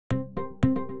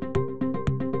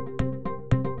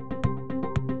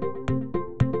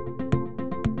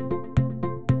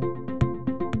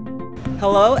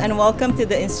Hello and welcome to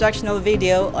the instructional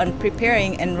video on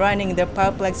preparing and running the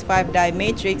PowerPlex 5-die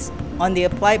matrix on the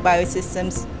Applied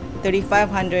Biosystems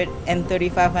 3500 and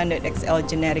 3500XL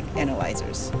genetic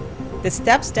analyzers. The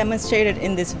steps demonstrated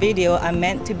in this video are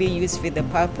meant to be used with the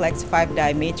PowerPlex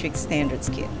 5-die matrix standards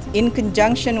kit. In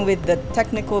conjunction with the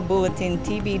technical bulletin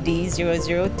TBD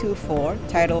 0024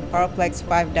 titled PowerPlex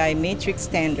 5-die matrix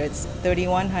standards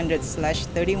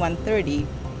 3100/3130,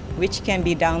 which can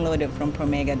be downloaded from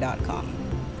Promega.com.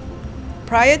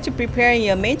 Prior to preparing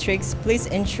your matrix, please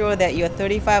ensure that your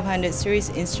 3500 series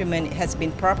instrument has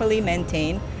been properly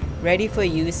maintained, ready for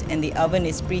use, and the oven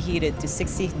is preheated to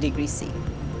 60 degrees C.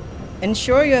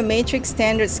 Ensure your matrix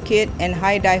standards kit and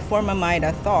high-die formamide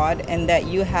are thawed and that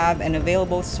you have an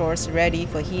available source ready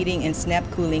for heating and snap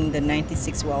cooling the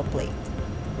 96-well plate.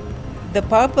 The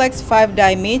PowerPlex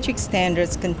 5-die matrix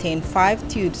standards contain 5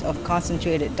 tubes of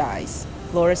concentrated dyes: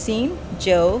 fluorescein,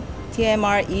 Joe,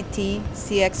 TMR-ET,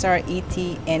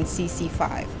 CXR-ET, and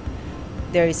CC5.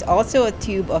 There is also a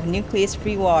tube of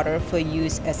nucleus-free water for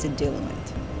use as a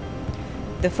diluent.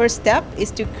 The first step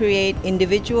is to create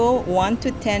individual 1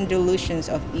 to 10 dilutions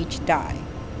of each dye.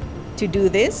 To do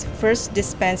this, first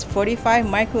dispense 45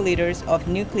 microliters of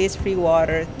nucleus-free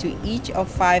water to each of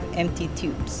 5 empty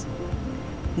tubes.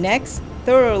 Next,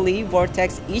 thoroughly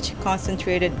vortex each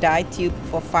concentrated dye tube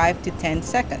for 5 to 10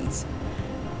 seconds.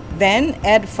 Then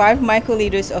add 5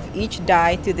 microliters of each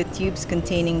dye to the tubes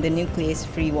containing the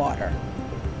nucleus-free water.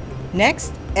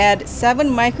 Next, add 7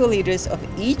 microliters of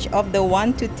each of the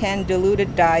 1 to 10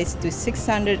 diluted dyes to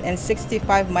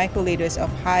 665 microliters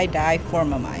of high dye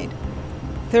formamide.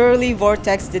 Thoroughly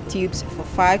vortex the tubes for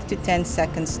 5 to 10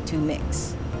 seconds to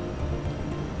mix.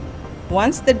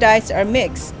 Once the dyes are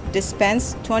mixed,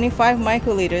 dispense 25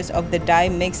 microliters of the dye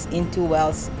mix into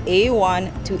wells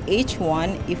A1 to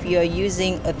H1 if you are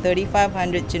using a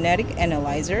 3500 genetic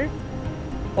analyzer,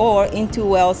 or into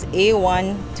wells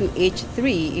A1 to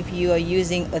H3 if you are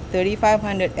using a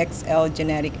 3500XL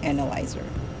genetic analyzer.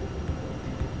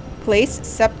 Place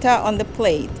septa on the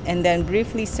plate and then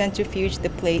briefly centrifuge the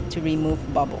plate to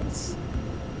remove bubbles.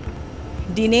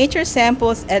 Denature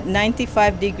samples at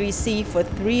 95 degrees C for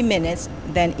 3 minutes,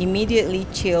 then immediately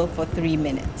chill for 3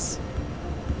 minutes.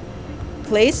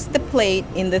 Place the plate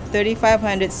in the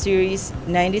 3500 series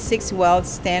 96-well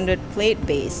standard plate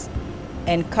base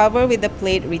and cover with the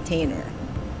plate retainer.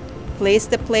 Place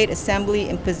the plate assembly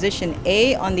in position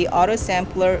A on the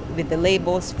autosampler with the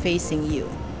labels facing you.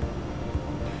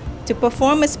 To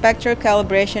perform a spectral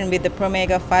calibration with the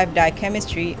Promega 5-die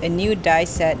chemistry, a new die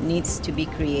set needs to be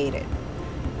created.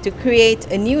 To create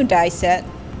a new die set,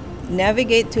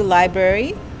 navigate to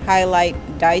Library, highlight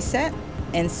Die Set,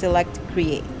 and select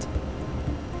Create.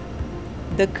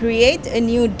 The Create a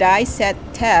New Die Set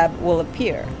tab will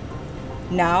appear.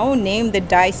 Now name the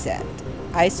die set.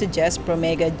 I suggest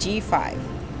Promega G5.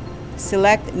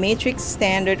 Select Matrix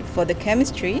Standard for the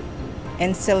chemistry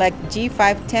and select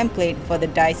G5 template for the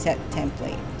die set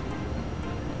template.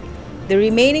 The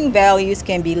remaining values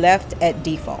can be left at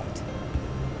default.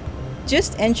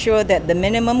 Just ensure that the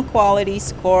minimum quality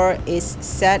score is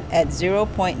set at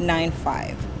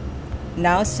 0.95.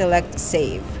 Now select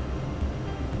Save.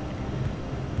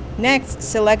 Next,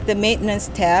 select the Maintenance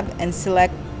tab and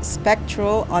select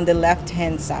Spectral on the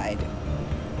left-hand side.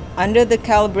 Under the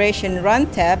Calibration Run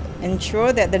tab,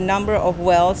 ensure that the number of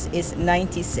wells is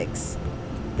 96.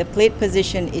 The plate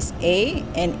position is A,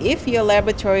 and if your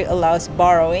laboratory allows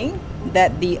borrowing,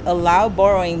 that the Allow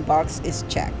Borrowing box is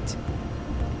checked.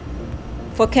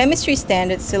 For chemistry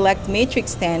standard, select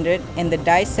matrix standard and the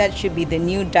die set should be the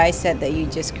new die set that you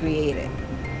just created.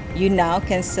 You now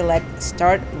can select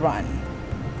Start Run.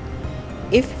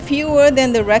 If fewer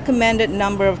than the recommended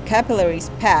number of capillaries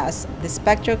pass, the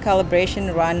spectral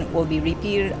calibration run will be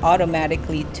repeated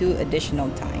automatically 2 additional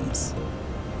times.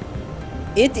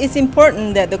 It is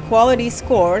important that the quality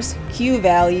scores, Q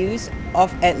values,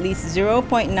 of at least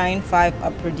 0.95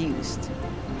 are produced.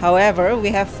 However, we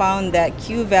have found that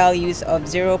Q values of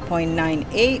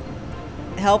 0.98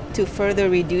 help to further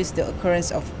reduce the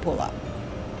occurrence of pull-up.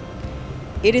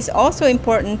 It is also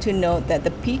important to note that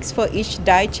the peaks for each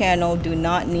die channel do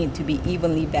not need to be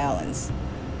evenly balanced.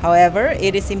 However,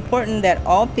 it is important that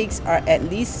all peaks are at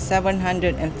least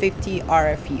 750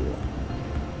 RFU.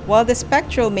 While the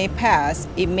spectral may pass,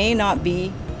 it may not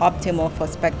be optimal for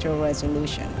spectral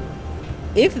resolution.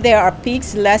 If there are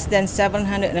peaks less than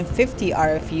 750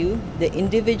 RFU, the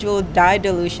individual dye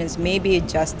dilutions may be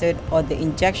adjusted or the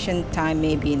injection time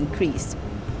may be increased.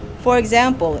 For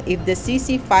example, if the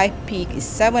CC5 peak is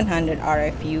 700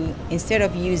 RFU, instead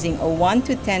of using a 1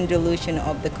 to 10 dilution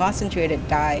of the concentrated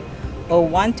dye, a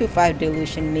 1 to 5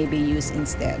 dilution may be used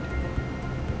instead.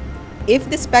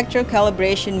 If the spectral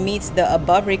calibration meets the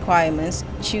above requirements,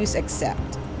 choose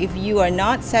Accept. If you are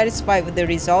not satisfied with the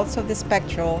results of the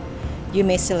spectral, you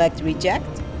may select Reject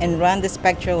and run the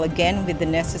spectral again with the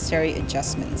necessary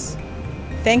adjustments.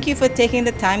 Thank you for taking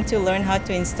the time to learn how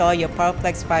to install your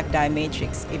PowerPlex 5-die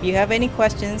matrix. If you have any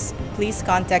questions, please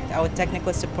contact our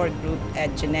technical support group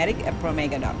at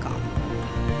genetic@promega.com.